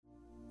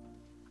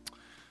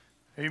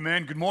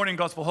Amen. Good morning,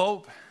 Gospel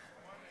Hope.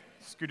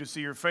 It's good to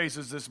see your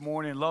faces this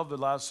morning. Love the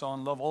last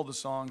song, love all the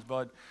songs,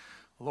 but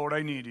Lord,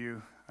 I need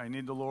you. I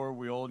need the Lord.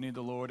 We all need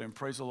the Lord, and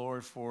praise the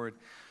Lord for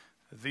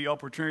the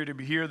opportunity to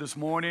be here this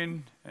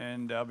morning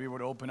and be able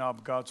to open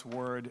up God's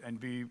Word and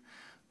be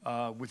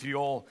with you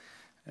all.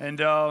 And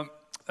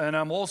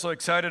I'm also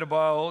excited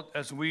about,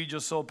 as we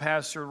just saw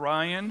Pastor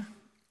Ryan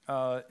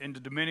in the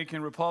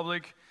Dominican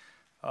Republic.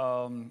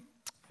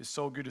 It's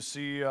so good to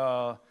see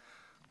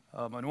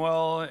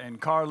Manuel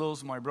and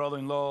Carlos, my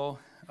brother-in-law,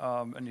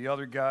 and the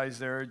other guys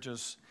there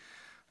just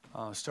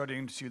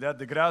starting Ciudad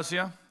de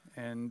Gracia.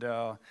 And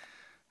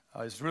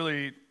it's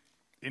really,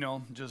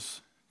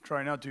 just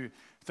trying not to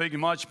think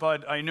much,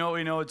 but I know,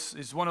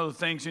 it's one of the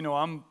things,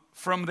 I'm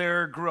from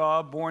there, grew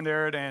up, born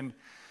there, and,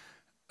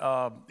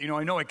 I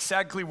know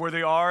exactly where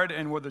they are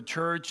and where the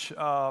church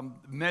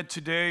met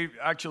today,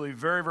 actually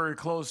very, very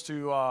close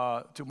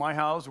to my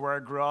house where I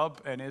grew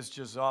up, and it's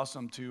just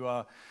awesome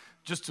to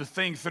just to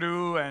think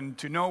through and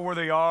to know where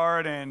they are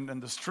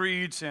and the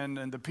streets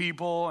and the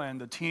people and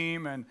the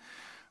team and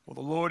what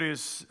the Lord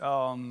is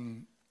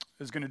going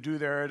to do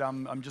there.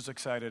 I'm just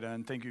excited,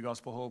 and thank you,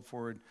 Gospel Hope,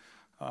 for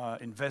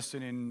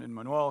investing in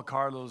Manuel,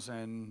 Carlos,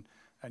 and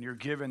your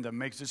giving that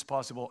makes this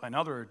possible, and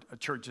other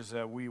churches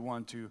that we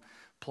want to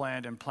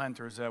plant and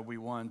planters that we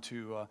want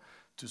to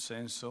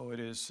send. So it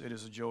is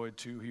a joy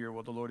to hear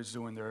what the Lord is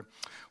doing there.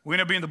 We're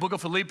going to be in the book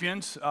of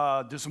Philippians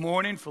this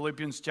morning,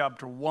 Philippians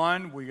chapter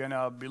 1. We're going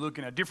to be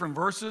looking at different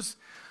verses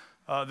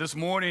this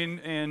morning,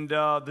 and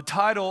the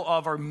title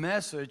of our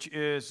message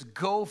is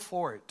Go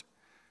For It.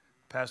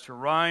 Pastor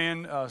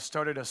Ryan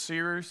started a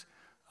series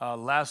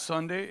last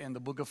Sunday in the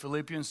book of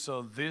Philippians,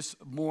 so this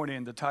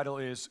morning the title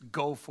is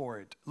Go For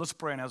It. Let's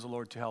pray and ask the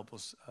Lord to help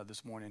us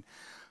this morning.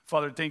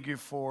 Father, thank you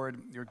for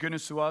your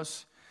goodness to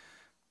us.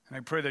 And I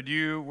pray that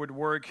you would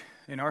work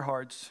in our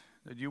hearts,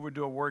 that you would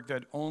do a work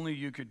that only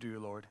you could do,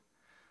 Lord.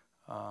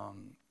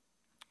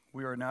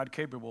 We are not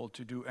capable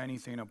to do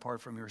anything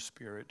apart from your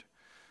Spirit.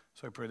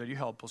 So I pray that you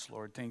help us,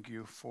 Lord. Thank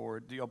you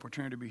for the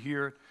opportunity to be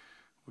here.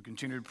 We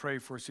continue to pray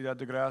for Ciudad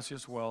de Gracia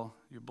as well.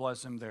 You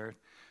bless them there.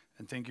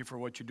 And thank you for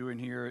what you're doing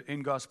here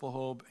in Gospel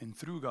Hope and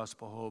through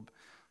Gospel Hope,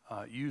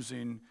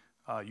 using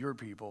your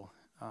people.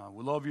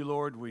 We love you,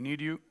 Lord. We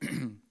need you.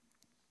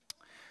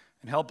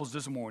 And help us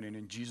this morning.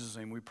 In Jesus'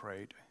 name we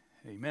prayed.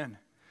 Amen.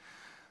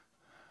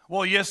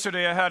 Well,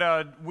 yesterday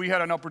we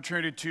had an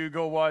opportunity to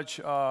go watch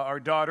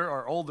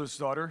our oldest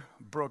daughter,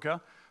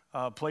 Broca,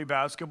 play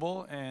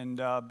basketball, and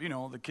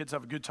the kids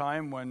have a good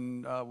time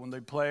when they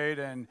played,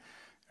 and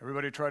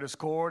everybody tried to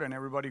score, and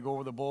everybody go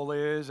where the ball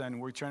is,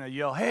 and we're trying to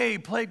yell, "Hey,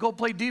 go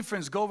play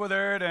defense, go over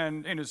there,"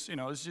 and it's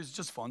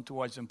just fun to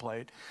watch them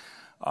play it.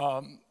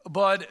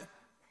 But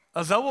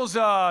as I was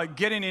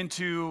getting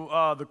into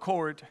the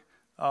court.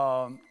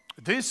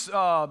 This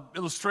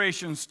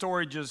illustration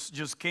story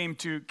just came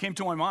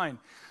to my mind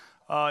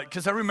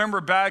because I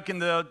remember back in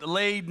the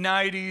late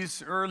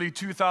 90s, early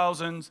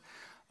 2000s,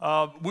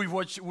 we've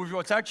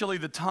watched actually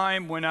the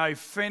time when I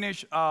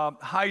finished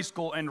high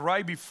school, and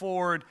right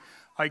before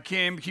I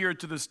came here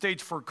to the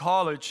States for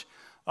college,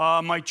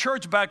 my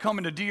church back home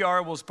in the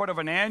DR was part of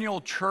an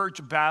annual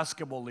church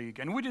basketball league,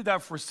 and we did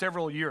that for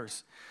several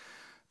years.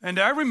 And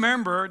I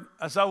remember,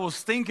 as I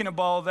was thinking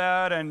about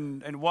that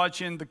and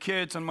watching the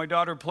kids and my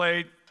daughter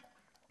play,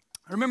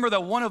 I remember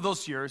that one of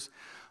those years,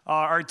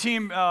 our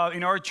team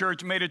in our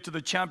church made it to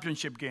the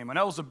championship game. And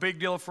that was a big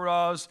deal for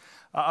us.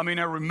 I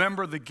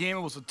remember the game.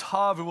 It was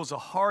it was a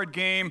hard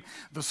game.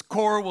 The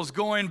score was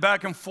going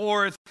back and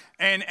forth.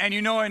 And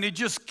it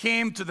just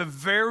came to the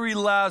very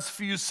last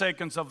few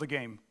seconds of the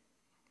game.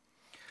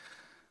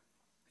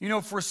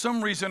 For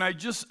some reason, I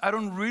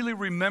don't really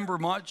remember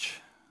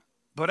much.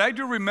 But I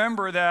do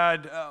remember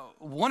that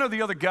one of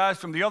the other guys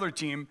from the other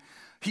team,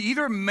 he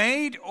either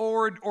made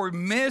or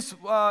missed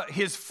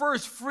his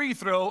first free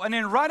throw, and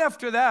then right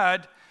after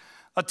that,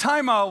 a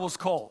timeout was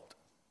called.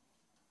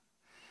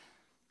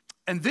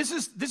 And this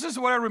is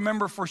what I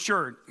remember for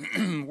sure.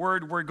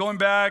 We're going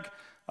back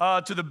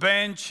to the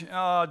bench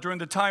during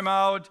the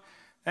timeout,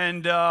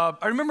 and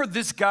I remember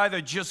this guy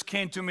that just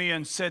came to me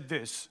and said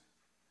this: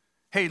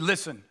 "Hey,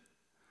 listen.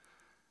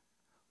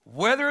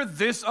 Whether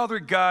this other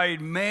guy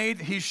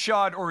made his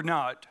shot or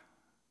not,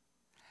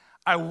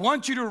 I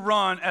want you to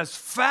run as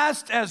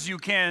fast as you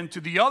can to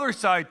the other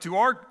side, to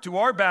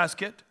our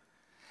basket,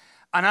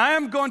 and I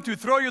am going to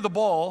throw you the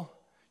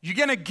ball. You're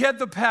going to get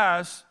the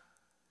pass,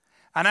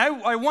 and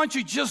I want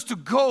you just to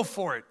go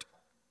for it."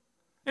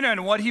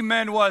 And what he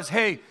meant was,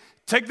 hey,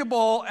 take the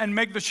ball and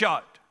make the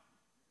shot.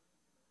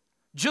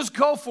 Just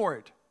go for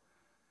it.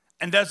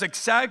 And that's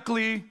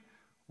exactly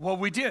what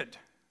we did.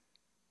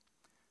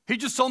 He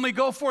just told me,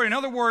 go for it. In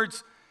other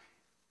words,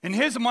 in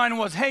his mind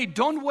was, hey,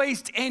 don't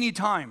waste any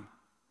time.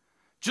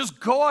 Just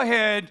go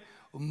ahead,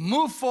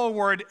 move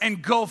forward,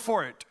 and go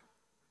for it.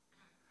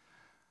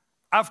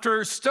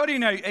 After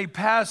studying a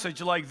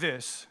passage like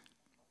this,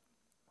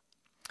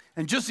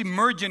 and just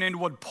emerging in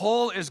what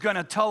Paul is going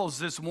to tell us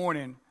this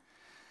morning,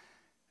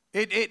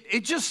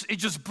 it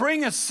just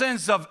brings a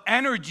sense of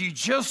energy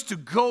just to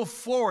go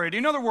forward.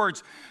 In other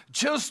words,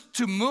 just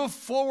to move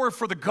forward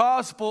for the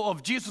gospel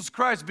of Jesus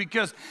Christ,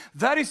 because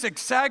that is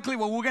exactly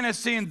what we're going to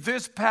see in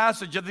this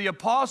passage that the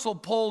Apostle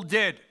Paul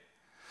did.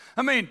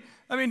 I mean,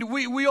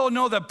 we all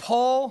know that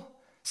Paul,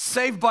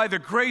 saved by the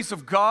grace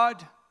of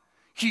God,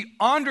 he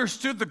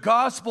understood the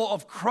gospel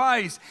of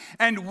Christ.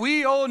 And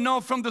we all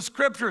know from the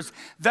scriptures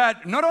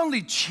that not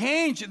only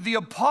changed the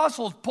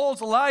Apostle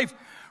Paul's life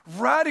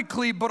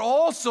radically, but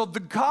also the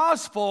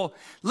gospel,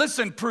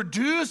 listen,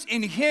 produced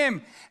in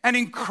him an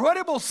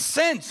incredible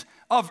sense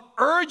of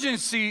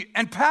urgency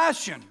and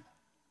passion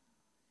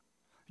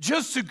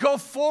just to go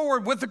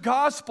forward with the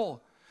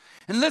gospel.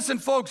 And listen,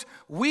 folks,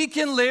 we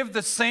can live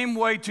the same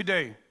way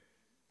today.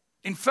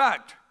 In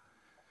fact,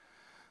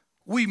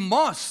 we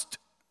must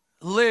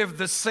live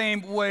the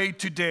same way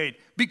today,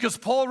 because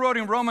Paul wrote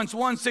in Romans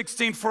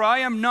 1:16, "For I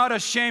am not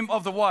ashamed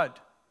of the" what?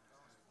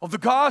 Of the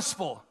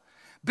gospel,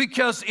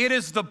 because it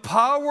is the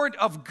power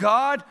of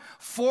God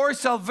for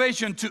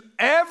salvation to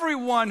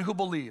everyone who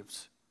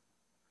believes.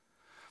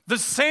 The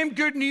same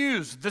good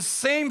news, the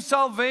same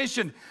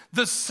salvation,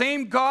 the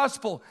same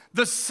gospel,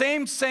 the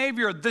same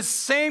Savior, the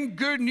same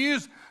good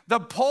news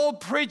that Paul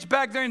preached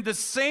back then, the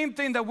same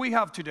thing that we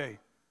have today.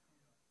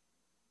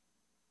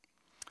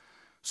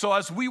 So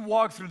as we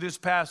walk through this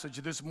passage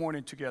this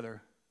morning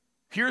together,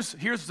 here's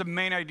the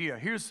main idea.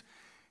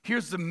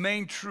 Here's the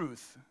main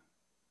truth.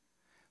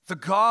 The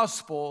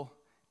gospel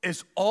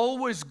is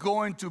always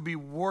going to be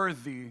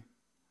worthy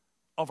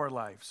of our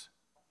lives.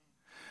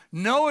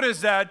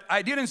 Notice that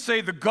I didn't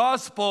say the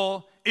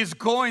gospel is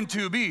going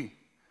to be,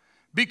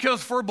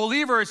 because for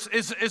believers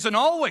it's an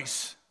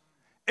always.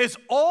 It's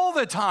all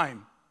the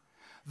time.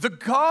 The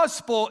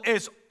gospel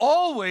is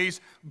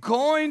always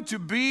going to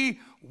be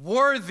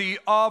worthy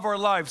of our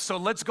lives. So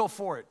let's go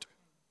for it.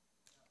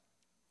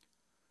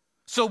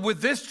 So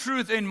with this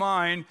truth in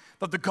mind,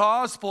 that the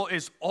gospel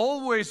is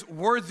always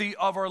worthy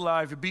of our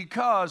life,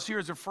 because,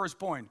 here's the first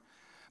point,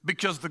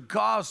 because the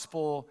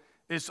gospel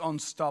is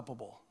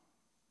unstoppable.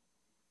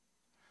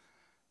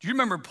 Do you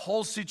remember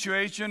Paul's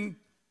situation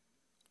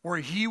where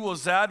he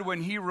was at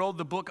when he wrote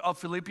the book of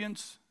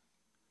Philippians?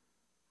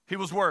 He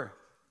was where?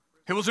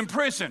 He was in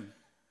prison.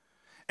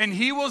 And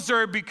he was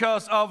there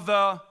because of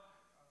the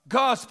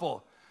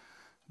gospel,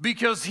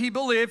 because he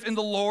believed in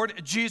the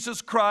Lord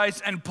Jesus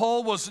Christ, and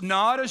Paul was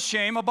not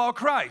ashamed about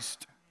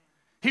Christ.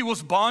 He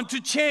was bound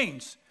to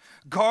chains,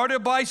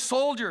 guarded by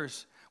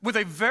soldiers, with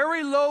a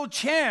very low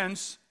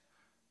chance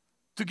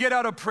to get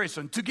out of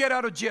prison, to get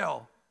out of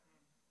jail.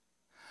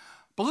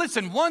 But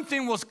listen, one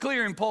thing was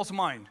clear in Paul's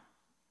mind.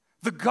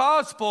 The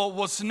gospel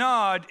was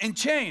not in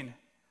chain.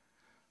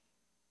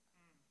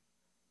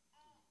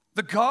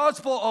 The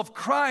gospel of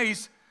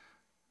Christ,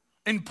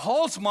 in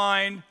Paul's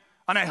mind,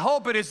 and I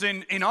hope it is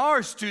in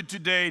ours too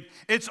today,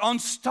 it's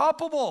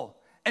unstoppable.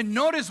 And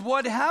notice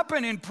what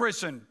happened in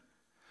prison.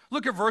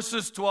 Look at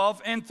verses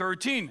 12 and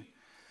 13.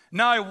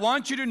 "Now I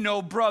want you to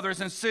know, brothers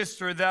and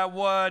sisters, that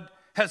what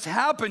has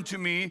happened to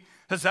me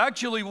has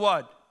actually"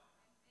 what?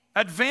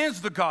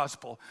 "Advanced the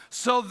gospel,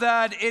 so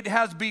that it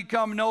has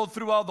become known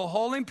throughout the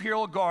whole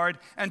imperial guard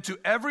and to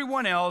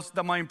everyone else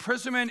that my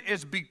imprisonment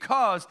is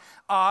because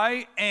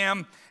I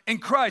am in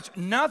Christ."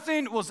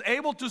 Nothing was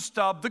able to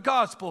stop the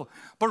gospel,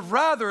 but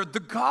rather the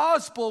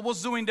gospel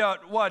was doing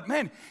that what?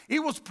 Man,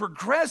 it was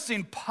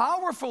progressing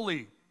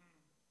powerfully.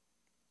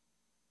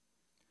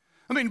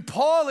 I mean,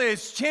 Paul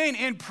is chained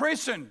in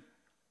prison,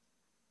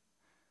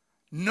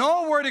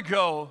 nowhere to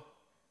go.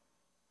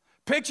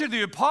 Picture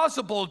the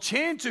apostle Paul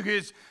chained to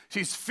his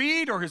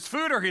feet or his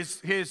foot or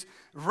his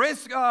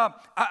wrist.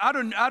 I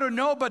don't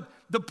know, but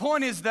the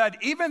point is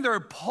that even there,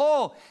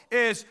 Paul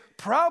is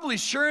probably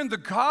sharing the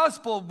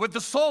gospel with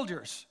the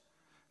soldiers.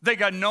 They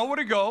got nowhere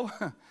to go,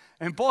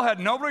 and Paul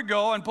had nowhere to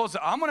go, and Paul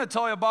said, "I'm going to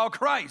tell you about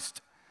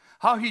Christ,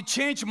 how he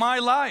changed my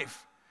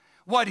life,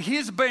 what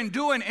he's been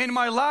doing in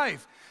my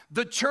life.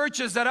 The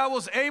churches that I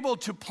was able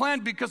to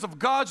plant because of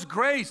God's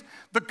grace,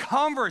 the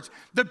converts,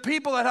 the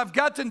people that have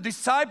gotten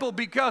discipled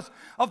because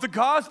of the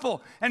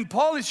gospel." And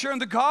Paul is sharing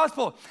the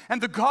gospel, and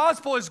the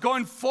gospel is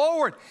going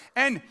forward.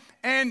 And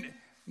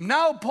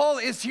now Paul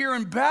is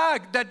hearing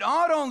back that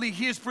not only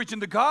he is preaching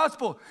the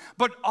gospel,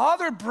 but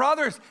other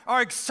brothers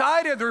are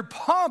excited, they're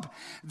pumped.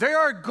 They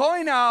are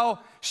going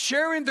out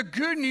sharing the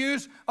good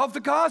news of the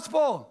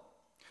gospel.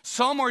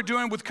 Some are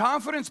doing it with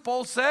confidence,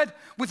 Paul said,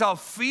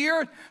 without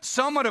fear.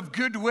 Some out of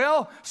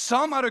goodwill,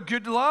 some out of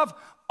good love.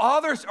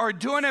 Others are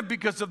doing it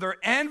because of their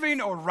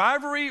envy or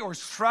rivalry or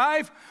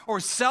strife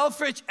or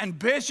selfish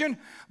ambition.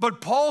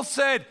 But Paul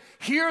said,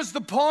 here's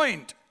the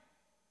point.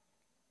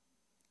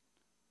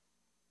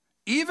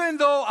 Even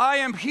though I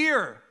am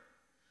here,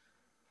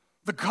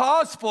 the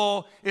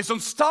gospel is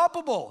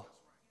unstoppable.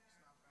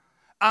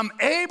 I'm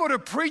able to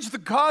preach the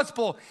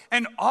gospel,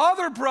 and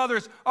other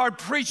brothers are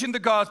preaching the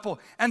gospel.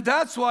 And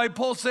that's why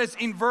Paul says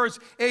in verse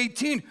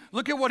 18,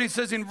 look at what he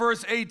says in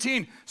verse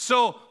 18.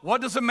 So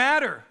what does it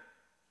matter?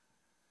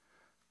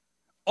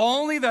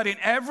 Only that in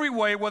every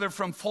way, whether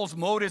from false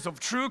motives of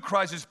true,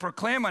 Christ is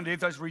proclaimed, and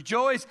it has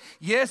rejoiced.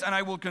 Yes, and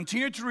I will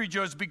continue to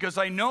rejoice, because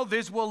I know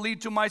this will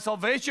lead to my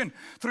salvation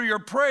through your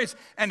praise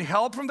and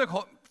help from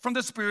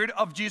the Spirit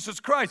of Jesus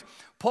Christ.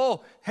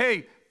 Paul,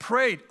 hey,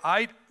 prayed.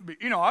 I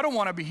don't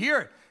want to be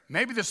here.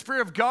 Maybe the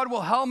Spirit of God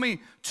will help me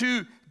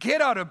to get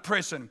out of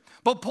prison.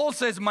 But Paul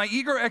says, my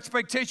eager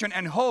expectation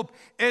and hope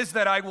is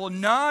that I will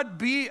not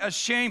be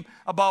ashamed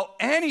about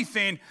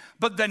anything,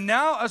 but that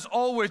now, as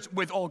always,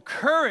 with all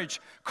courage,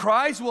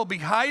 Christ will be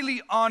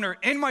highly honored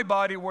in my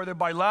body, whether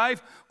by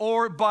life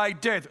or by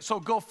death. So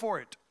go for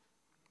it.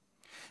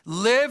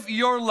 Live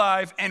your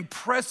life in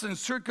present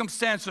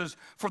circumstances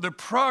for the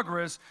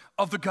progress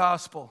of the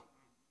gospel.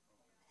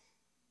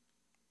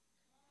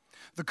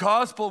 The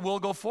gospel will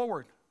go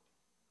forward.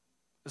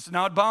 It's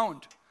not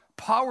bound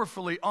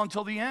powerfully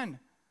until the end.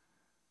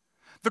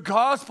 The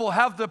gospel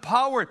have the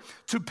power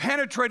to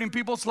penetrate in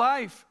people's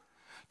life,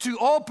 to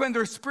open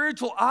their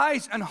spiritual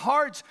eyes and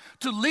hearts,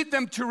 to lead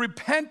them to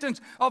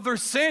repentance of their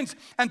sins,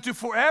 and to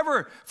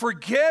forever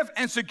forgive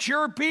and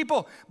secure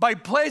people by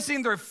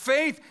placing their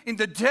faith in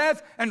the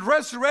death and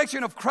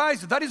resurrection of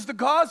Christ. That is the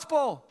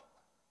gospel.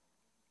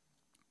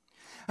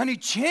 And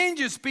it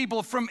changes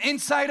people from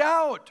inside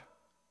out.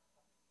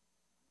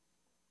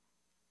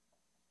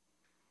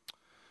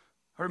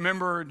 I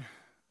remember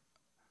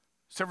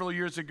several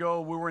years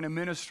ago, we were in a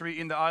ministry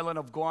in the island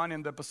of Guam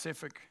in the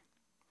Pacific.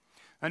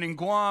 And in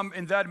Guam,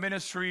 in that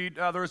ministry,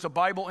 there was a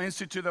Bible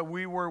Institute that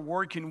we were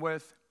working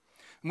with.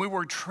 And we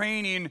were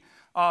training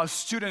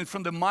students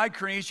from the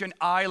Micronesian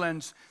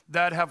islands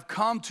that have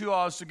come to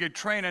us to get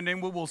trained, and then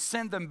we will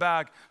send them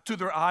back to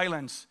their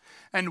islands.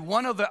 And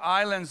one of the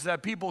islands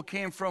that people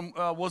came from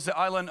was the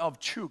island of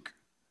Chuuk,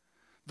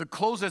 the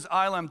closest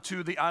island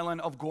to the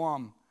island of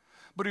Guam.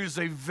 But it is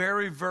a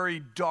very, very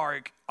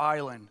dark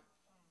island.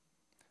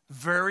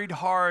 Very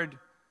hard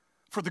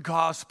for the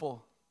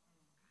gospel.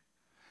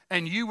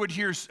 And you would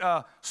hear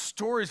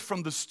stories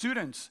from the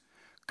students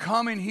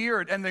coming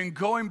here and then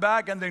going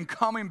back and then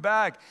coming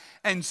back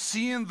and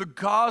seeing the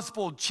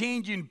gospel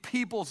changing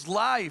people's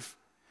life.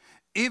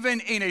 Even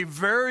in a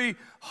very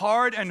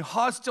hard and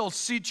hostile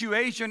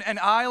situation and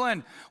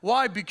island.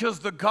 Why? Because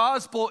the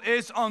gospel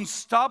is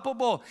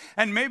unstoppable.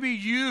 And maybe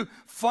you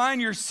find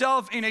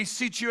yourself in a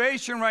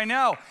situation right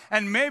now,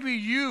 and maybe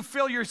you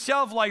feel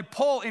yourself like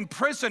Paul in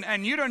prison,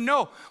 and you don't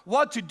know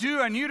what to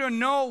do, and you don't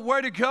know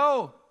where to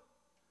go.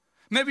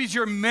 Maybe it's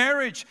your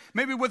marriage,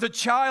 maybe with a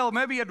child,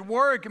 maybe at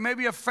work,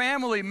 maybe a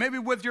family, maybe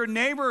with your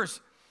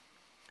neighbors.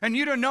 And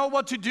you don't know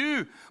what to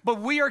do, but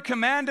we are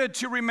commanded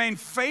to remain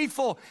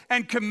faithful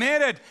and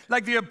committed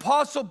like the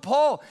Apostle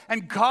Paul.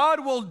 And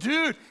God will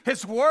do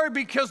His word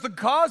because the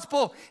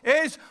gospel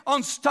is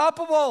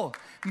unstoppable.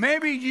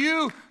 Maybe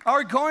you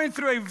are going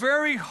through a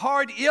very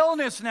hard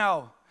illness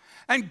now,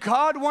 and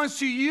God wants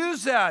to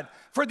use that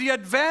for the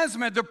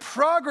advancement, the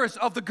progress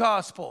of the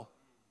gospel.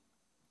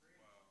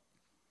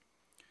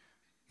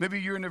 Maybe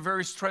you're in a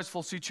very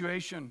stressful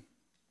situation,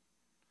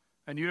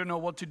 and you don't know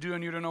what to do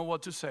and you don't know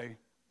what to say.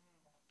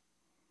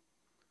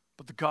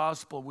 But the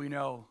gospel, we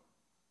know,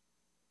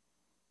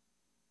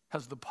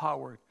 has the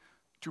power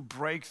to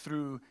break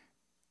through,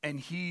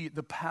 and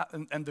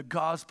the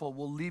gospel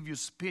will leave you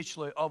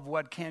speechless of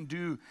what can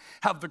do.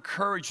 Have the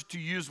courage to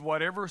use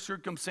whatever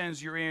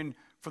circumstance you're in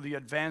for the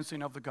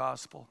advancing of the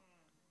gospel.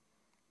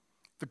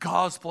 The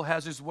gospel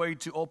has its way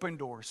to open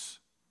doors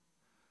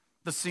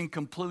that seem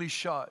completely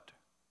shut.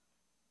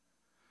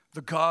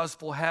 The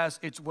gospel has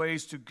its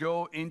ways to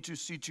go into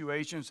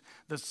situations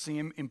that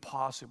seem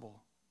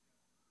impossible.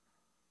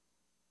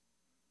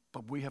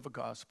 But we have a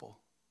gospel.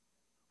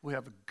 We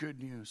have a good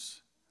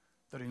news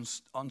that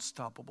is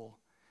unstoppable.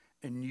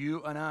 And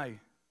you and I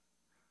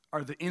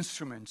are the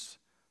instruments,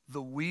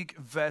 the weak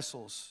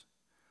vessels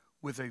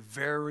with a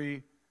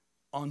very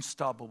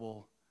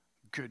unstoppable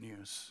good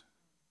news.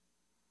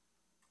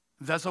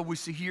 That's what we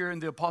see here in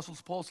the Apostle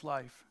Paul's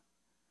life.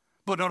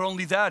 But not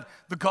only that,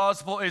 the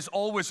gospel is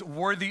always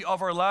worthy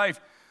of our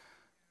life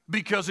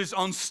because it's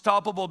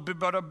unstoppable,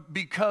 but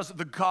because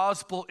the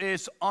gospel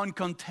is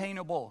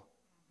uncontainable.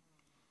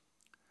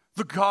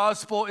 The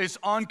gospel is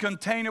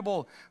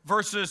uncontainable.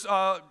 Verses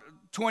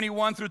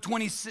 21 through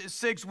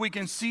 26, we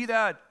can see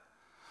that.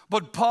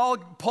 But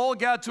Paul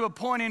got to a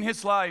point in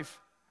his life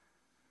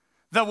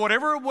that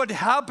whatever would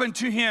happen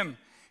to him,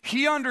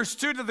 he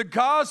understood that the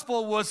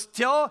gospel was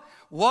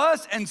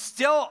and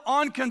still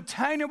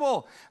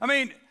uncontainable. I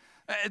mean,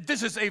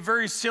 this is a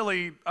very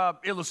silly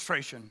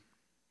illustration.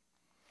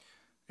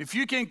 If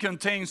you can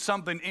contain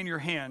something in your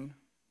hand,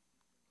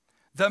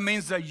 that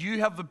means that you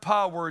have the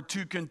power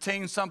to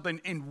contain something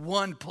in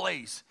one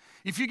place.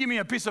 If you give me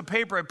a piece of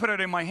paper, I put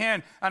it in my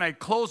hand, and I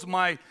close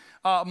my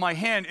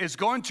hand, it's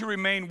going to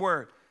remain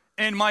where?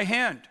 In my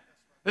hand.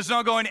 It's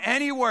not going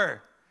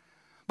anywhere.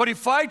 But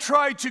if I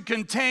try to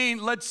contain,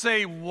 let's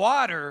say,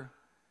 water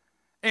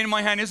in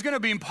my hand, it's going to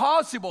be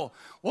impossible.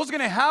 What's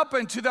going to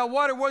happen to that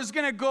water? Well, it's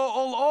going to go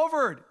all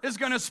over it. It's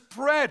going to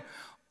spread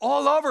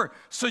all over.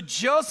 So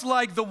just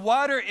like the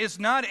water is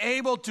not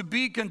able to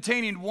be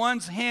contained in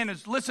one's hand,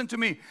 listen to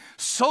me,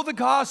 so the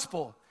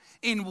gospel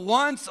in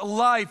one's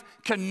life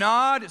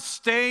cannot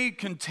stay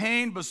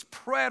contained but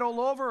spread all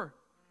over.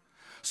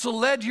 So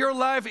let your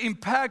life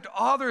impact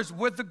others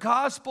with the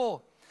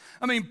gospel.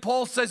 I mean,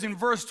 Paul says in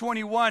verse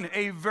 21,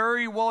 a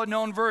very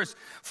well-known verse,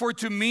 for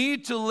to me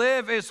to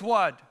live is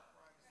what?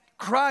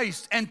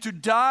 Christ, and to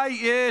die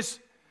is.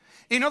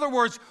 In other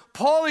words,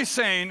 Paul is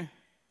saying,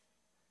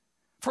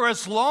 for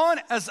as long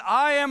as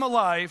I am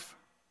alive,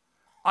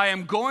 I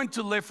am going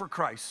to live for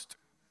Christ.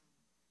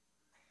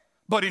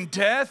 But in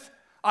death,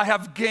 I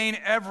have gained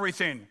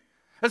everything.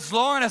 As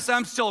long as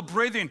I'm still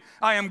breathing,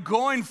 I am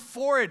going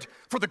for it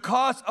for the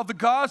cause of the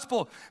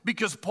gospel,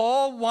 because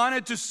Paul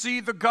wanted to see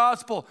the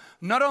gospel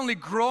not only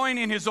growing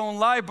in his own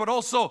life, but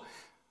also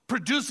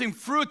producing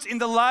fruits in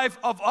the life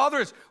of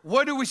others.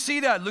 Where do we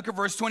see that? Look at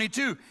verse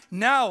 22.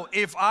 Now,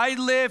 if I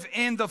live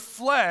in the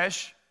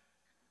flesh,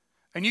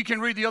 and you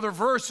can read the other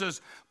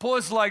verses, Paul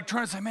is like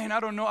trying to say, man, I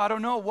don't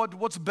know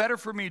what's better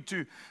for me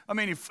to, I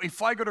mean,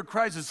 if I go to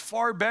Christ, it's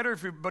far better,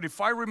 but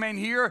if I remain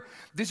here,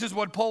 this is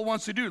what Paul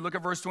wants to do. Look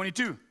at verse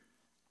 22.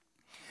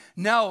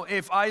 Now,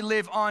 if I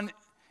live on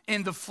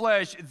in the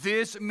flesh,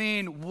 this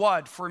means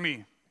what for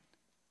me?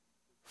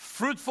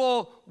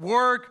 Fruitful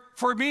work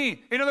for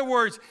me. In other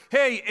words,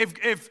 hey,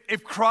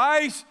 if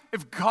Christ,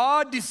 if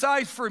God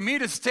decides for me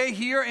to stay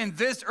here in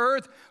this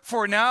earth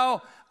for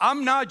now,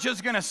 I'm not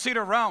just going to sit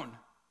around.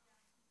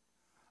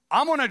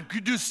 I'm going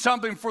to do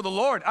something for the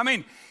Lord. I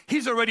mean,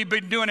 he's already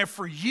been doing it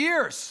for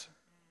years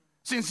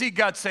since he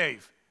got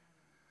saved.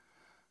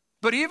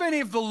 But even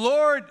if the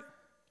Lord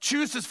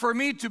chooses for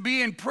me to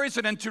be in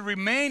prison and to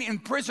remain in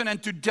prison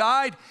and to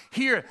die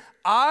here,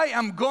 I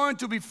am going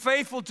to be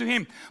faithful to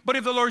him. But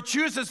if the Lord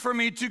chooses for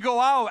me to go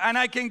out and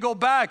I can go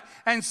back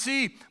and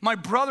see my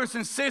brothers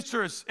and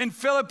sisters in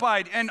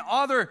Philippi and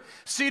other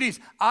cities,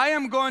 I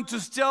am going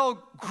to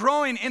still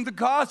growing in the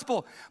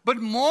gospel. But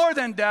more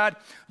than that,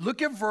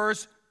 look at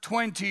verse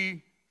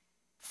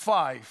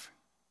 25.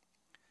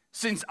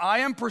 Since I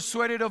am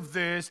persuaded of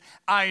this,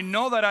 I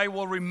know that I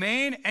will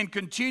remain and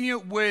continue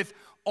with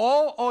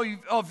all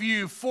of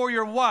you for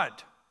your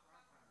what?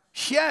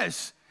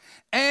 Yes,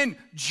 and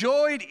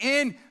joyed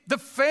in the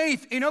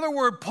faith. In other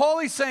words, Paul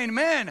is saying,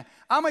 man,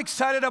 I'm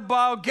excited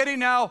about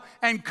getting out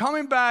and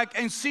coming back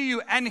and see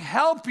you and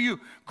help you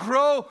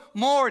grow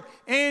more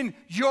in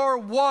your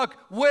walk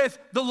with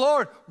the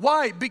Lord.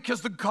 Why?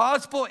 Because the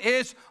gospel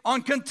is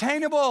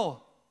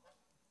uncontainable.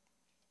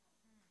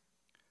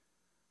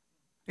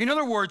 In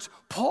other words,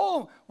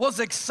 Paul was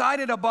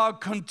excited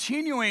about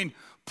continuing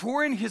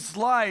pouring his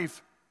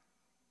life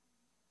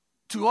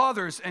to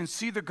others and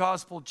see the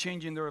gospel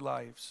changing their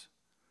lives.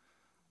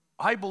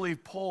 I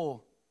believe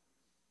Paul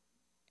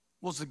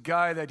was a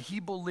guy that he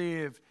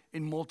believed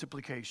in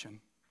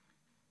multiplication.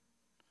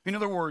 In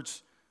other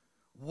words,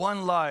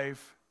 one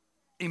life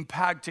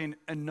impacting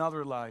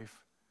another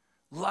life,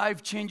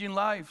 life-changing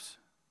lives.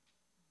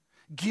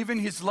 Giving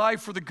his life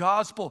for the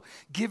gospel,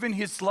 giving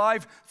his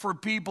life for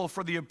people.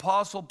 For the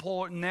Apostle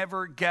Paul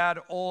never got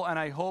all, and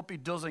I hope he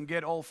doesn't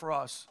get all for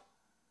us.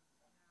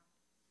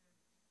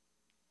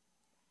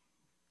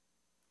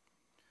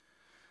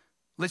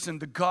 Listen,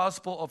 the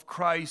gospel of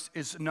Christ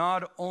is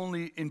not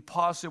only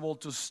impossible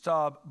to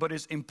stop, but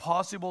is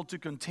impossible to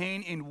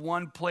contain in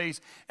one place.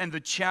 And the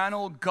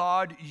channel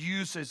God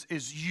uses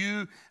is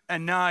you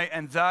and I,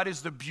 and that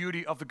is the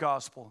beauty of the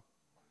gospel.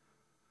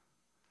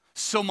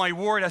 So my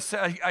word,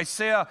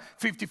 Isaiah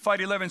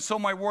 55:11, so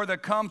my word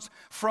that comes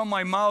from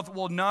my mouth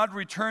will not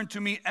return to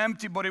me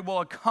empty, but it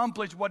will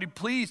accomplish what it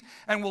please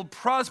and will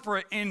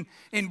prosper in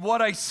what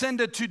I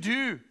send it to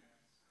do.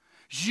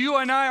 You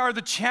and I are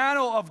the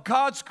channel of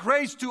God's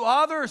grace to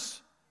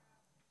others.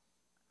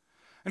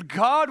 And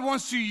God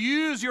wants to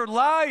use your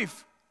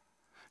life,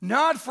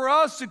 not for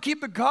us to keep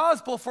the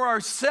gospel for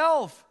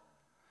ourselves,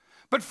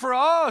 but for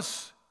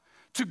us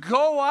to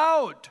go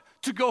out,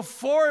 to go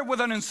forward with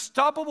an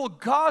unstoppable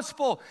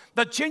gospel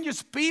that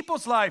changes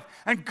people's life.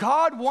 And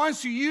God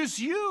wants to use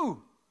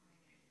you.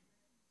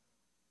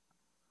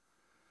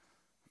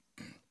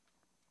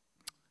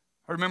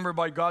 I remember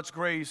by God's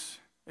grace,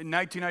 in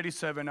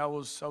 1997, I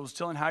was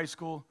still in high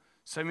school,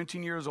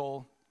 17 years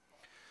old.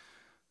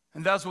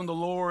 And that's when the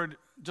Lord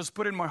just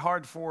put in my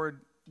heart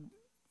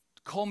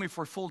call me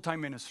for full-time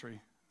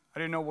ministry. I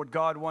didn't know what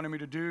God wanted me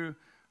to do.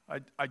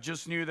 I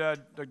just knew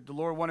that the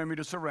Lord wanted me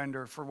to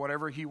surrender for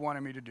whatever He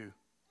wanted me to do.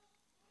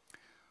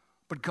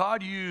 But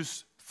God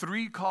used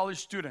 3 college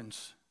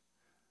students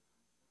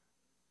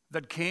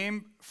that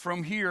came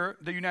from here,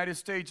 the United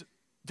States,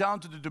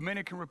 down to the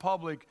Dominican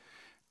Republic,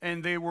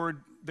 and they were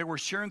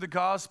sharing the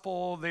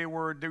gospel. They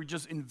were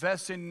just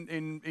investing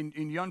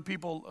in young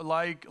people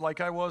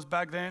like I was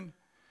back then.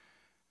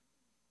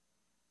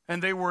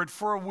 And they were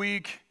for a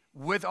week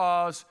with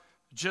us,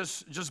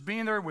 just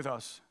being there with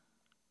us.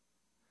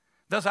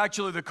 That's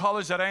actually the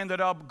college that I ended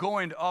up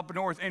going up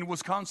north in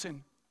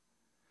Wisconsin.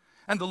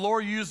 And the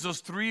Lord used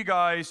those 3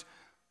 guys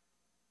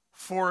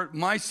for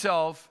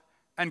myself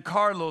and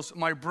Carlos,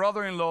 my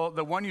brother-in-law,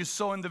 the one you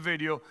saw in the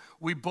video,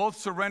 we both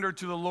surrendered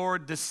to the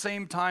Lord the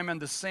same time and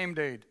the same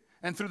date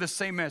and through the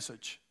same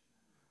message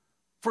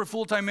for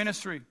full-time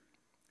ministry.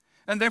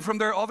 And then from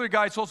there, other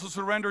guys also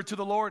surrendered to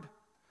the Lord.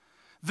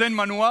 Then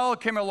Manuel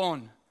came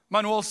along.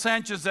 Manuel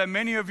Sanchez, that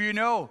many of you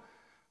know,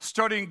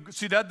 starting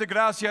Ciudad de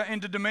Gracia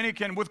in the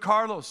Dominican with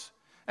Carlos.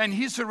 And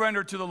he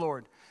surrendered to the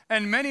Lord.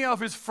 And many of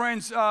his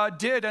friends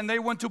did, and they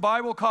went to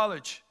Bible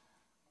college.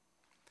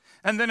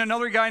 And then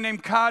another guy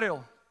named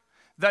Karel,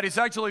 that is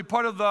actually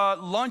part of the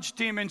lunch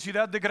team in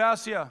Ciudad de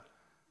Gracia.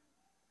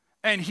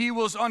 And he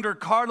was under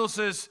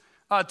Carlos's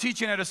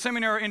teaching at a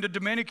seminary in the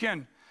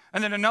Dominican.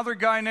 And then another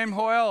guy named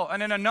Joel,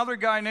 and then another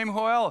guy named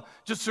Joel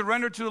just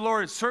surrendered to the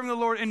Lord, serving the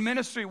Lord in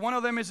ministry. One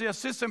of them is the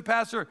assistant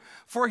pastor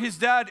for his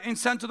dad in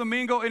Santo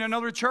Domingo in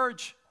another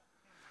church.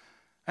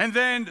 And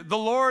then the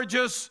Lord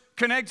just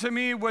connected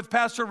me with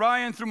Pastor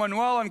Ryan through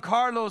Manuel and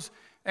Carlos,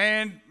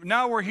 and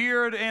now we're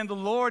here, and the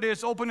Lord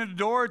is opening the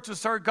door to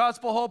start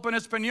Gospel Hope in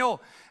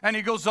Espanol. And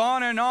he goes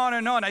on and on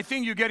and on. I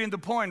think you're getting the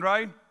point,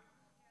 right?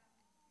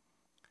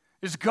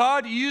 Is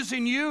God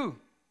using you?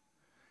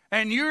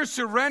 And you're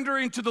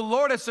surrendering to the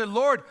Lord. I said,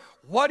 Lord,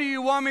 what do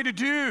you want me to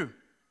do?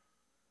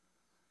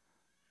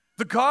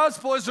 The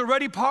gospel is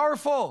already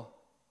powerful.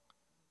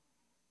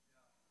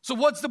 So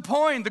what's the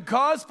point? The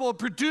gospel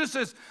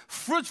produces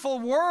fruitful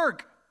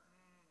work.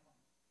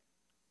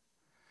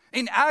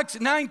 In Acts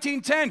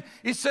 19:10,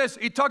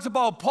 it talks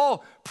about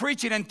Paul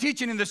preaching and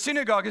teaching in the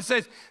synagogue. It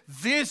says,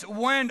 this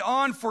went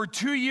on for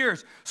 2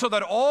 years, so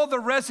that all the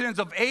residents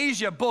of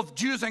Asia, both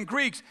Jews and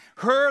Greeks,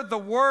 heard the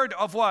word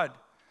of what?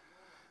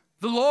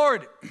 The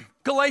Lord.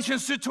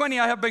 Galatians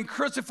 2:20, I have been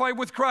crucified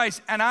with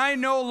Christ, and I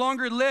no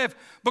longer live,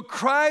 but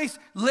Christ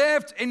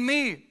lived in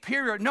me,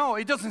 period. No,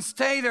 it doesn't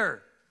stay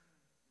there.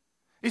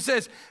 It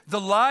says, the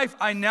life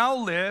I now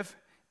live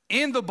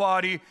in the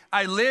body,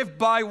 I live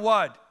by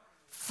what?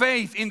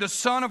 Faith in the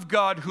Son of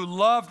God who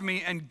loved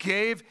me and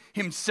gave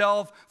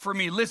himself for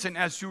me. Listen,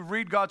 as you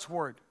read God's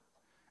word,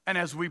 and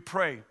as we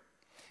pray,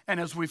 and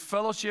as we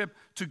fellowship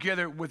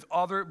together with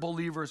other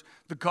believers,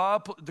 the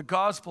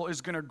gospel is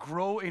going to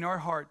grow in our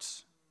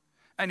hearts,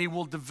 and it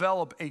will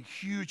develop a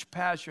huge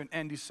passion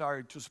and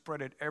desire to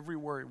spread it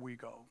everywhere we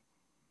go.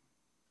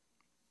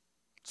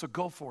 So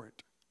go for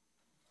it.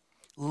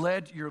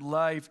 Let your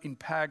life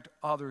impact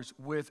others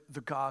with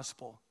the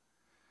gospel.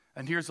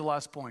 And here's the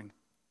last point.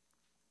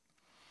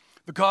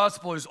 The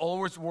gospel is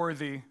always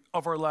worthy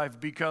of our life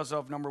because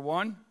of, number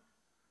one,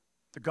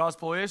 the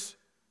gospel is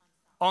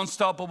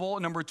unstoppable.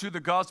 Number two,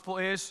 the gospel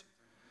is.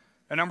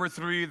 And number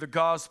three, the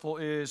gospel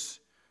is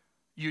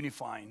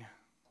unifying.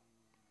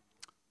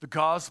 The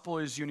gospel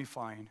is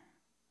unifying.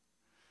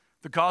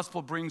 The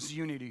gospel brings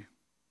unity.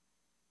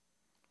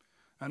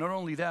 And not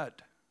only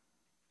that,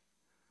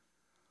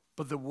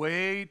 but the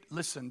way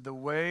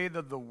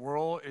that the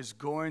world is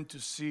going to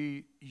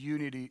see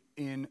unity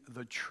in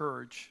the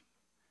church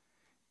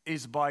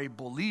is by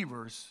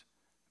believers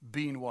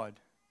being what?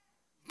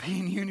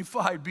 Being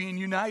unified, being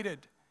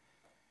united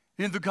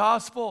in the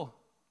gospel.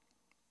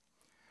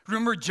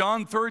 Remember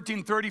John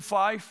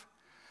 13:35?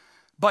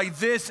 By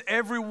this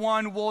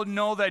everyone will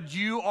know that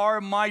you are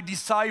my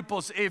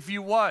disciples if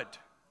you what?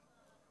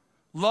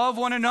 Love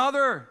one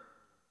another.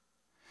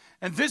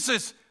 And this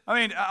is,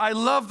 I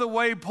love the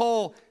way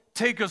Paul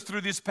takes us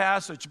through this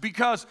passage,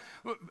 because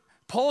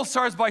Paul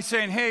starts by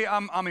saying, hey,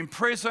 I'm in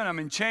prison, I'm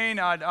in chain,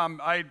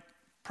 I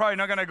probably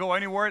not going to go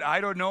anywhere. I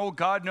don't know,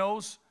 God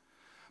knows.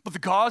 But the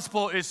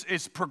gospel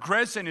is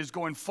progressing, is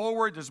going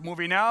forward, is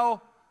moving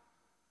out,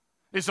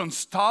 is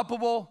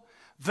unstoppable.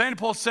 Then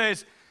Paul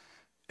says,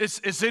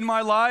 it's in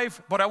my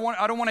life, but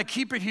I don't want to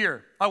keep it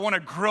here. I want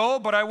to grow,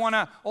 but I want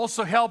to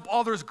also help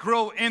others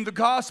grow in the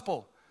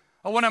gospel.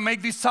 I want to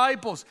make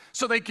disciples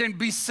so they can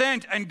be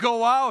sent and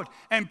go out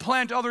and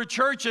plant other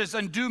churches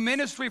and do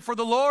ministry for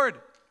the Lord.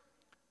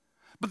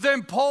 But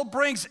then Paul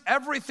brings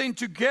everything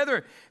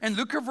together. And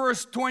look at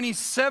verse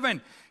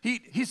 27.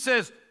 He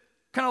says,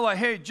 kind of like,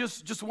 hey,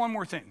 just one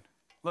more thing.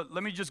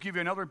 Let me just give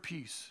you another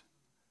piece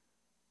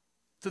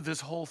to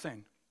this whole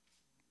thing.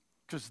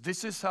 Because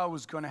this is how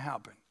it's going to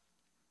happen.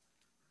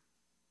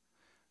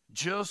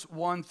 Just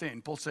one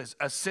thing. Paul says,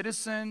 as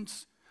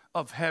citizens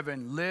of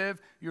heaven,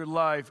 live your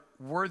life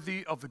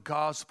worthy of the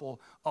gospel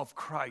of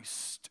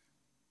Christ.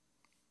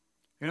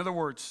 In other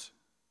words,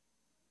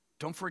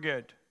 don't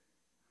forget,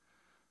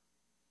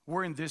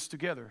 we're in this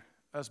together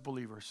as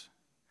believers.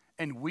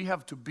 And we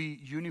have to be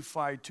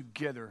unified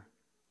together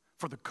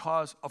for the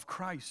cause of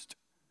Christ.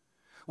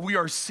 We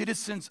are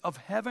citizens of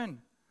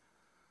heaven.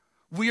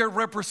 We are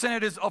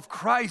representatives of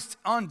Christ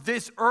on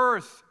this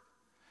earth.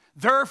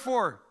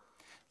 Therefore,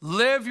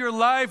 live your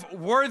life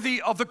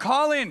worthy of the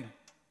calling,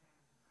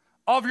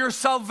 of your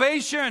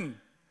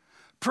salvation,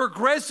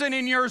 progressing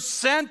in your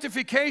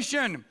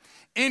sanctification,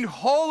 in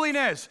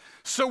holiness.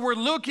 So we're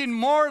looking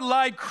more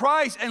like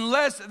Christ and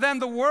less than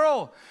the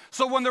world.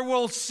 So when the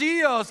world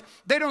sees us,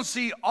 they don't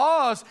see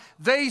us,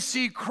 they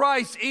see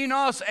Christ in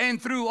us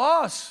and through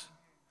us.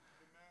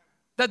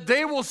 That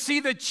they will see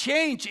the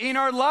change in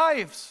our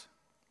lives.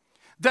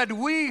 that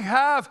we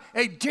have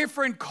a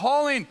different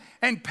calling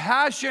and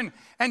passion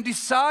and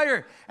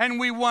desire, and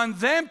we want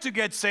them to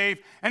get saved,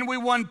 and we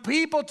want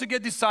people to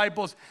get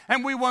disciples,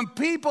 and we want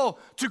people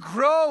to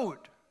grow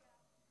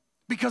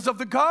because of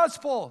the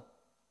gospel.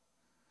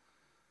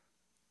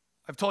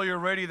 I've told you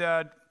already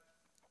that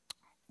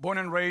born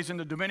and raised in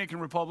the Dominican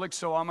Republic,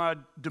 so I'm a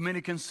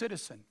Dominican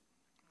citizen.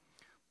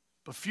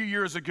 A few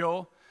years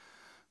ago,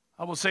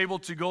 I was able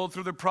to go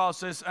through the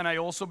process, and I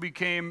also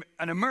became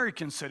an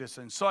American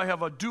citizen. So I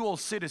have a dual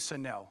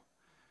citizen now.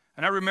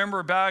 And I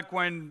remember back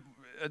when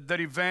at that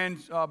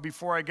event,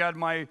 before I got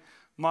my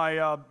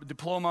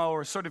diploma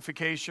or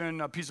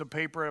certification, a piece of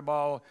paper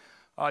about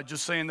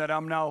just saying that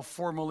I'm now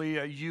formally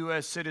a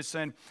U.S.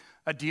 citizen.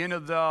 At the end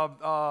of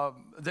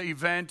the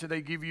event,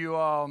 they give you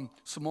a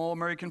small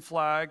American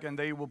flag, and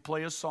they will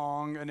play a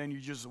song, and then you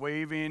just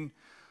waving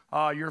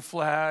your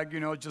flag,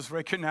 just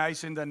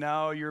recognizing that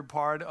now you're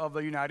part of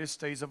the United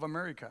States of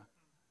America.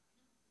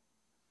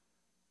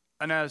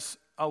 And as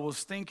I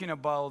was thinking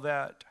about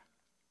that,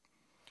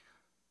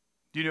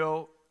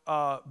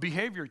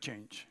 behavior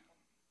change.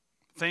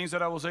 Things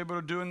that I was able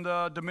to do in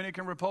the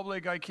Dominican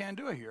Republic, I can't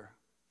do it here.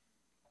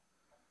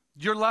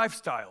 Your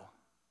lifestyle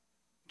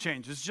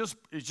change. It's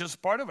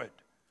just part of it.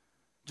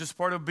 Just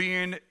part of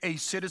being a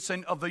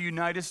citizen of the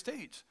United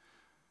States.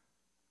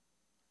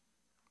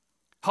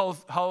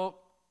 How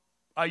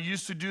I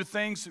used to do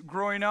things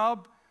growing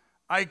up,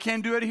 I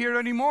can't do it here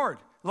anymore.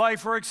 Like,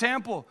 for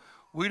example,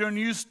 we don't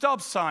use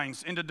stop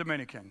signs in the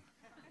Dominican.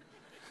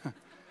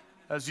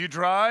 As you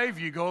drive,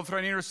 you go through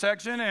an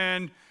intersection,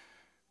 and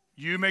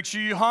you make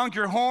sure you honk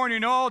your horn,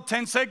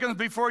 10 seconds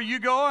before you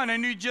go, and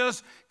then you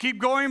just keep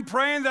going,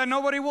 praying that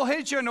nobody will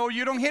hit you, or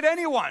you don't hit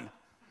anyone.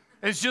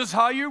 It's just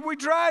how we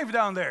drive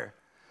down there.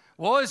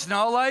 Well, it's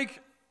not like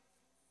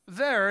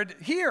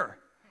here.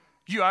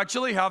 You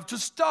actually have to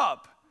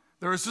stop.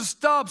 There's a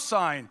stop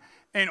sign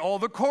in all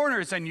the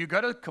corners, and you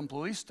got to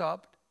completely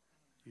stop.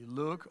 You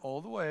look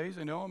all the ways,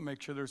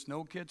 make sure there's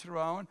no kids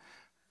around,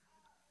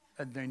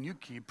 and then you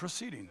keep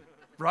proceeding,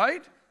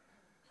 right?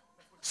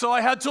 So I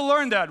had to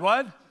learn that.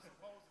 What?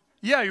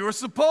 Yeah, you were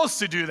supposed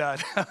to do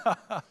that.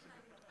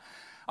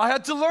 I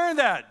had to learn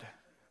that.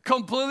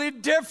 Completely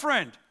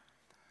different.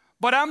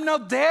 But I'm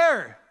not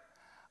there.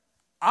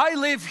 I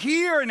live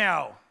here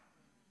now.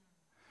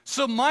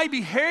 So my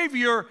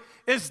behavior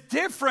is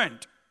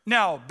different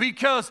now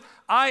because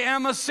I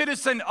am a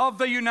citizen of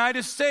the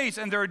United States,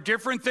 and there are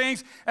different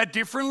things and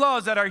different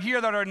laws that are here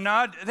that are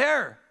not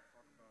there.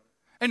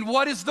 And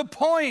what is the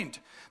point?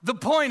 The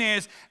point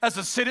is, as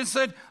a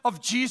citizen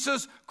of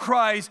Jesus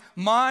Christ,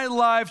 my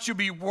life should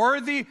be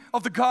worthy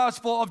of the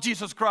gospel of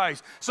Jesus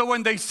Christ. So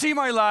when they see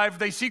my life,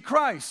 they see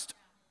Christ.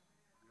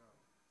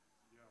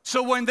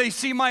 So when they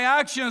see my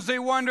actions, they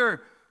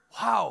wonder,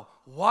 wow,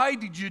 why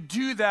did you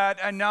do that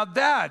and not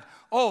that?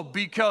 Oh,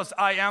 because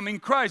I am in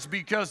Christ,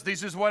 because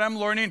this is what I'm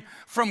learning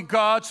from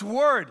God's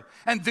Word.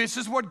 And this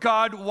is what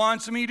God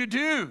wants me to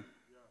do.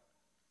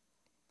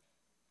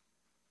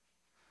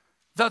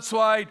 That's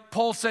why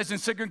Paul says in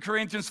 2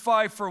 Corinthians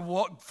 5,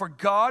 for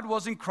God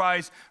was in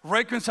Christ,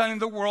 reconciling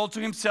the world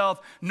to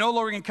himself, no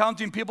longer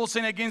counting people's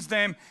sin against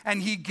them,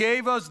 and he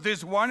gave us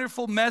this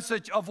wonderful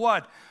message of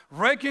what?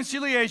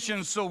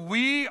 Reconciliation. So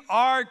we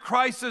are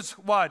Christ's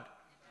what?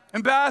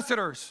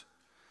 Ambassadors.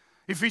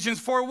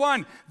 Ephesians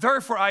 4:1,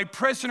 therefore I,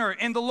 prisoner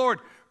in the Lord,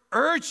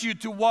 urge you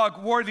to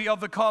walk worthy of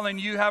the calling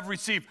you have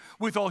received,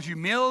 with all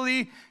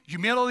humility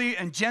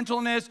and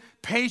gentleness,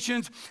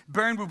 patience,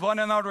 bearing with one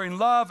another in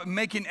love,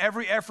 making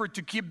every effort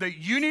to keep the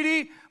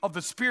unity of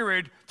the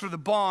Spirit through the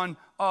bond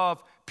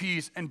of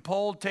peace. And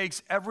Paul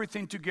takes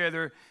everything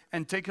together,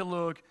 and take a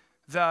look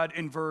that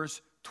in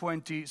verse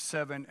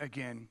 27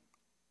 again.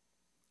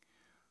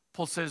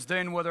 Paul says,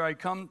 then whether I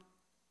come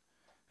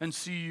and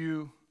see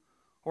you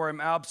or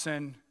am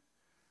absent,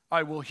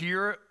 I will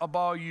hear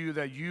about you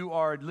that you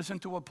are, listen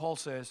to what Paul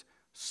says,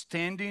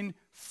 standing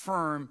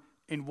firm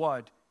in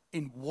what?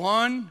 In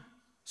one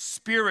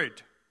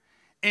spirit,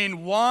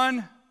 in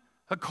one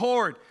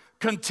accord,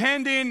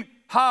 contending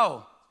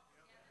how?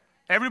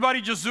 Everybody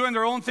just doing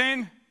their own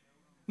thing?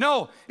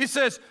 No, it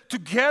says,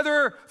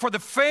 together for the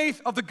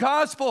faith of the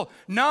gospel,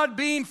 not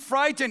being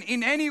frightened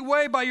in any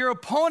way by your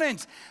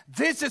opponents.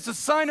 This is a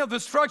sign of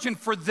destruction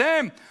for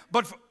them,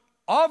 but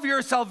of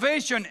your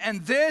salvation,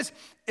 and this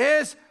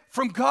is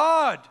from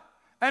God.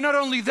 And not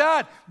only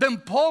that, then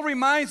Paul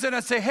reminds them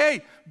and say,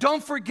 hey,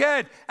 don't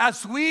forget,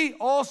 as we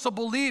also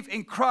believe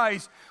in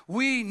Christ,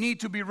 we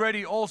need to be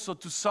ready also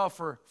to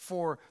suffer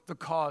for the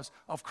cause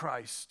of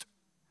Christ.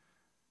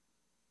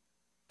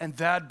 And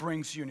that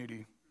brings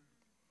unity.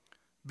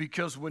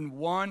 Because when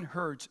one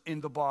hurts in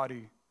the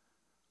body,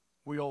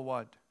 we all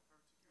what?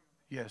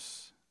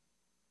 Yes.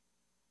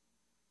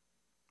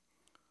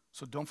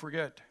 So don't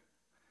forget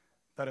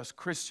that as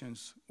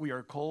Christians, we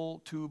are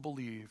called to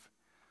believe,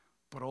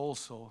 but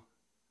also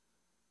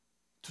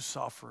to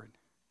suffer.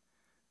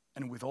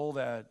 And with all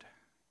that,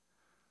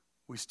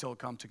 we still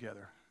come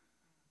together.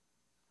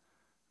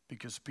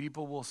 Because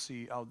people will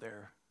see out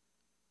there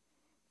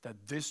that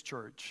this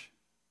church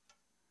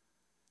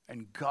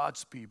and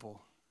God's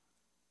people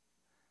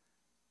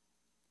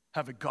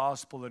have a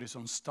gospel that is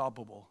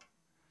unstoppable,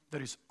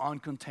 that is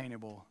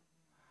uncontainable,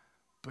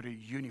 but it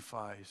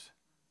unifies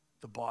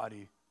the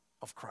body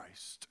of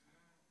Christ.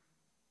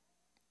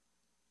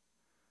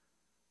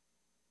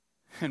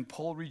 And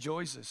Paul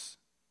rejoices.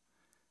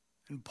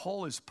 And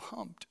Paul is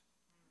pumped.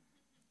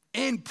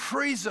 In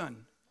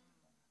prison.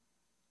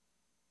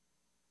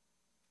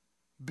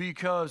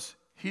 Because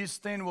his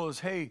thing was,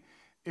 hey,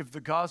 if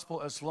the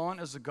gospel, as long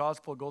as the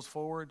gospel goes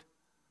forward,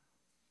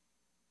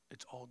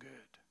 it's all good.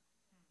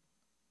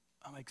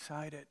 I'm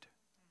excited.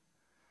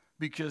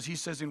 Because he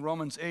says in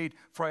Romans 8,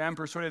 for I am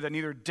persuaded that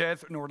neither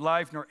death, nor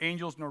life, nor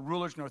angels, nor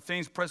rulers, nor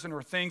things present,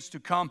 nor things to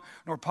come,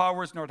 nor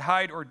powers, nor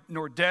height,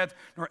 nor depth,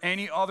 nor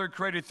any other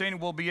created thing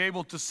will be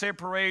able to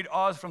separate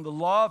us from the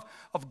love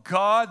of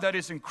God that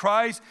is in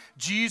Christ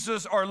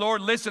Jesus our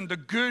Lord. Listen, the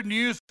good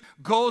news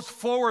goes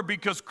forward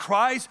because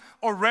Christ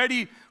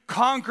already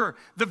conquered.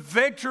 The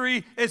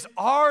victory is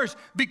ours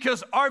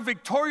because our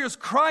victorious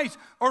Christ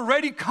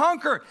already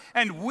conquered.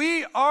 And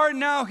we are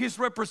now his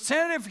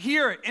representative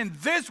here in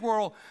this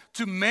world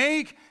to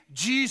make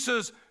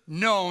Jesus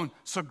known.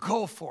 So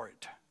go for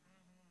it.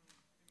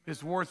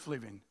 It's worth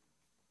living.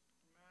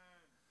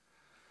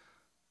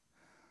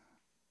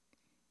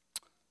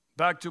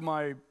 Back to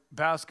my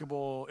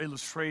basketball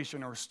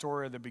illustration or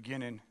story at the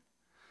beginning.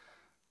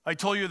 I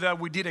told you that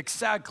we did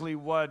exactly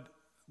what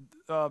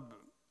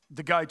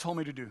the guy told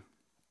me to do.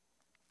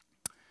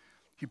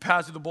 He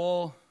passed the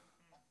ball,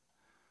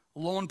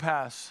 lone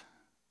pass.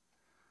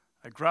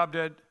 I grabbed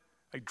it,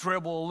 I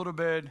dribbled a little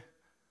bit,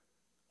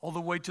 all the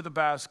way to the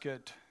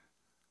basket,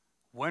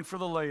 went for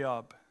the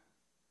layup,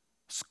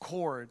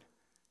 scored,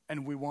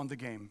 and we won the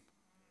game.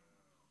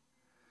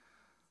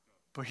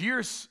 But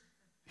here's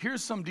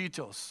some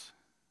details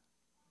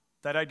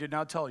that I did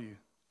not tell you.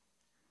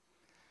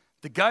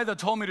 The guy that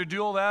told me to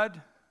do all that,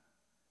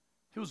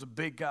 he was a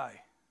big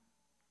guy.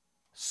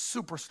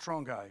 Super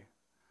strong guy.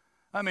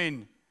 I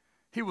mean,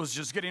 he was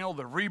just getting all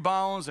the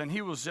rebounds, and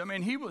he was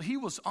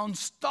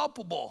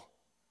unstoppable.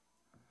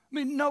 I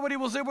mean, nobody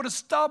was able to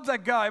stop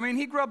that guy. I mean,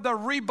 he grabbed the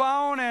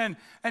rebound,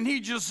 and he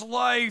just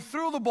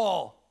threw the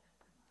ball.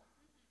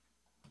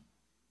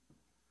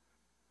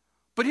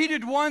 But he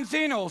did one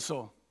thing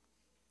also.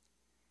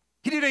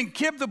 He didn't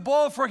keep the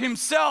ball for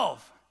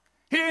himself.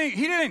 He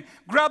didn't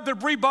grab the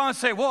rebound and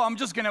say, well, I'm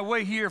just going to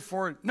wait here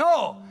for it.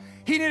 No,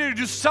 he needed to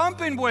do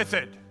something with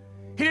it.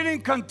 He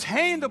didn't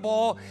contain the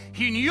ball.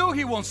 He knew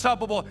he was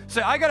unstoppable.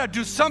 Say, I got to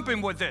do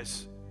something with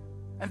this.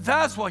 And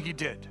that's what he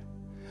did.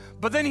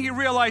 But then he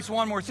realized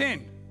one more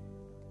thing.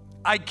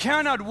 I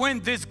cannot win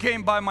this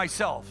game by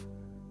myself.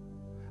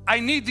 I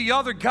need the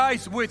other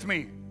guys with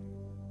me.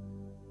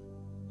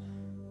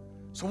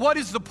 So what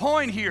is the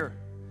point here?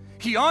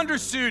 He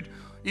understood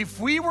if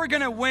we were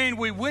going to win,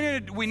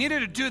 we needed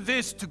to do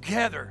this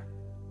together.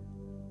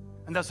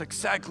 And that's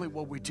exactly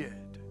what we did.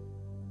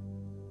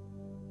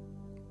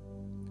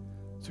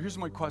 So here's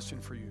my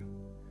question for you.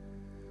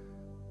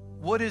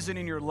 What is it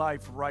in your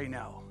life right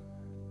now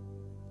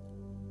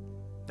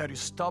that is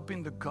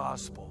stopping the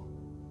gospel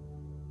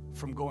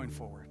from going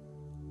forward?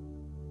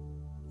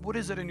 What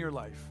is it in your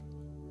life?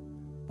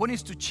 What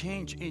needs to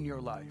change in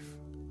your life?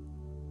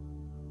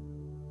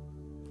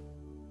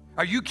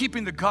 Are you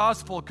keeping the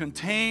gospel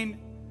contained,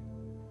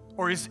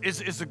 or is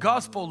the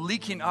gospel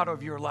leaking out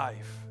of your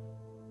life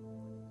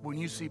when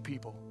you see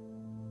people?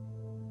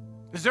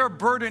 Is there a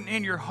burden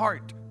in your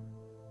heart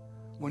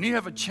when you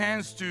have a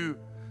chance to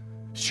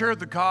share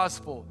the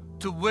gospel,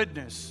 to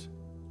witness?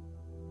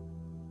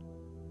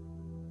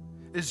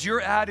 Is your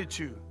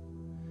attitude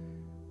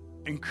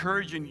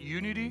encouraging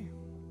unity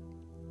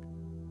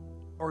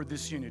or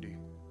disunity?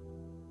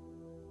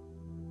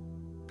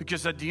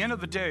 Because at the end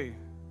of the day,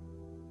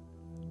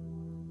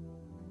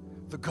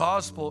 the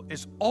gospel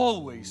is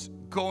always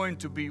going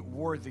to be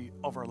worthy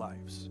of our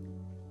lives.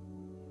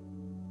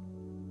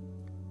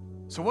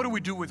 So what do we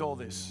do with all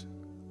this?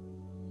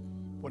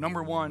 Well,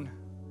 number one,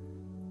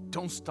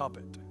 don't stop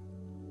it.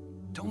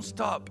 Don't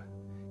stop.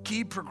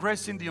 Keep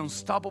progressing the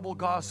unstoppable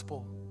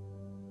gospel.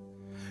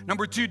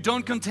 Number two,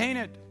 don't contain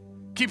it.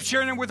 Keep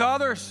sharing it with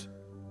others.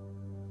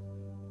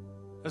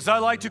 As I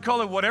like to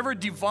call it, whatever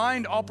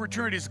divine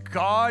opportunities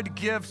God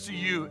gives to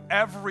you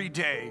every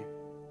day,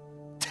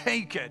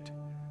 take it.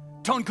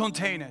 Don't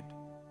contain it.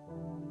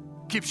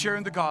 Keep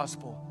sharing the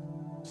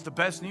gospel. It's the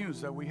best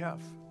news that we have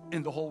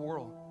in the whole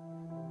world.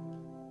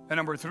 And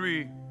number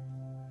three,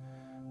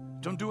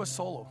 don't do it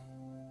solo.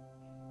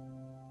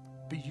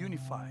 Be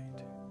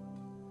unified.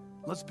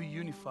 Let's be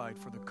unified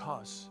for the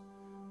cause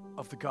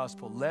of the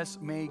gospel. Let's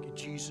make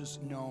Jesus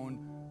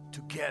known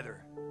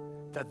together.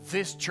 That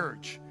this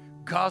church,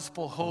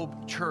 Gospel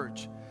Hope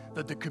Church,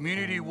 that the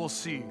community will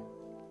see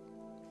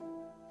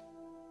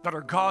that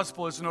our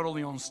gospel is not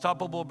only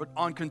unstoppable but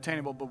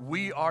uncontainable, but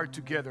we are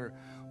together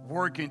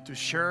working to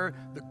share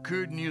the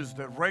good news,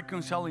 the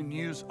reconciling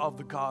news of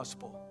the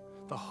gospel,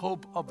 the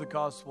hope of the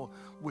gospel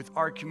with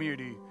our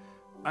community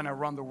and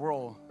around the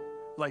world,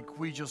 like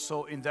we just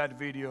saw in that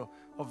video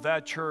of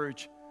that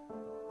church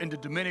in the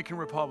Dominican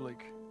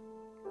Republic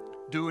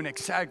doing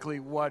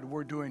exactly what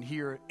we're doing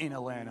here in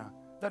Atlanta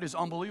That is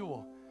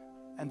unbelievable.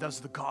 And that's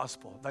the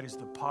gospel. That is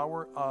the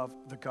power of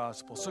the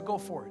gospel. So go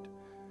for it.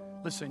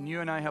 Listen,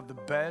 you and I have the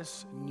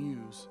best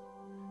news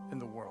in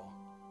the world.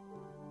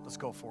 Let's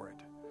go for it.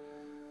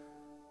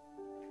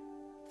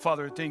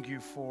 Father, thank you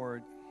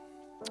for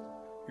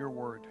your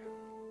word.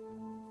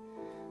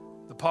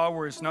 The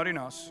power is not in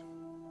us.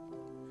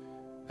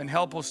 And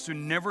help us to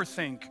never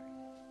think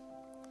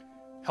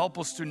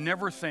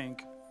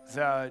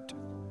that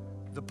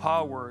the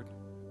power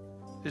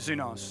is in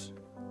us,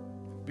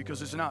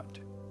 because it's not.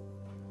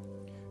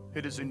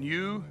 It is in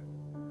you,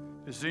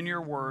 it's in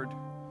your word,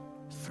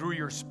 through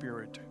your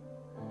spirit.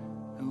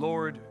 And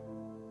Lord,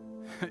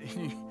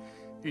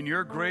 in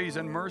your grace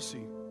and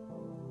mercy,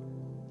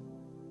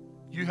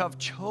 you have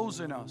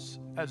chosen us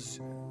as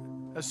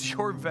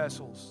your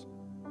vessels,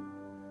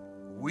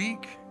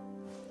 weak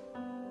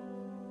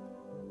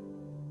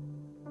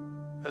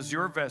as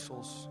your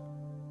vessels.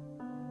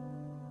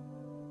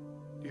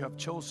 You have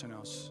chosen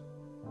us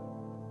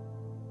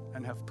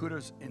and have put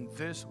us in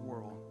this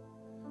world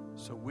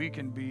so we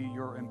can be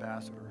your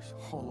ambassadors.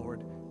 Oh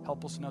Lord,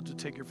 help us not to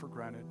take it for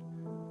granted,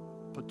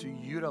 but to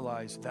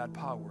utilize that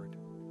power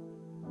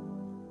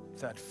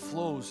that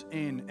flows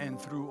in and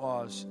through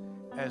us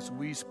as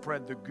we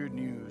spread the good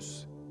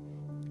news.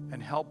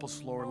 And help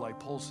us, Lord, like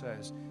Paul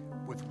says,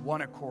 with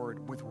one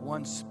accord, with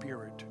one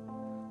spirit,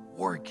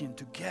 working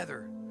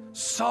together,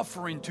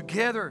 suffering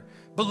together,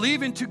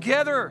 believing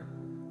together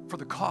for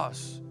the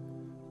cause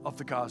of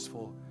the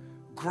gospel.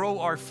 Grow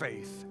our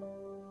faith.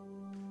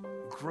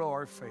 Grow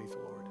our faith,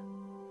 Lord.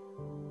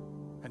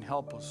 And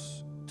help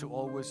us to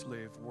always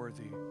live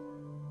worthy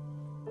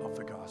of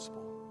the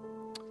gospel.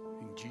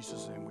 In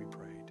Jesus' name we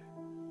pray.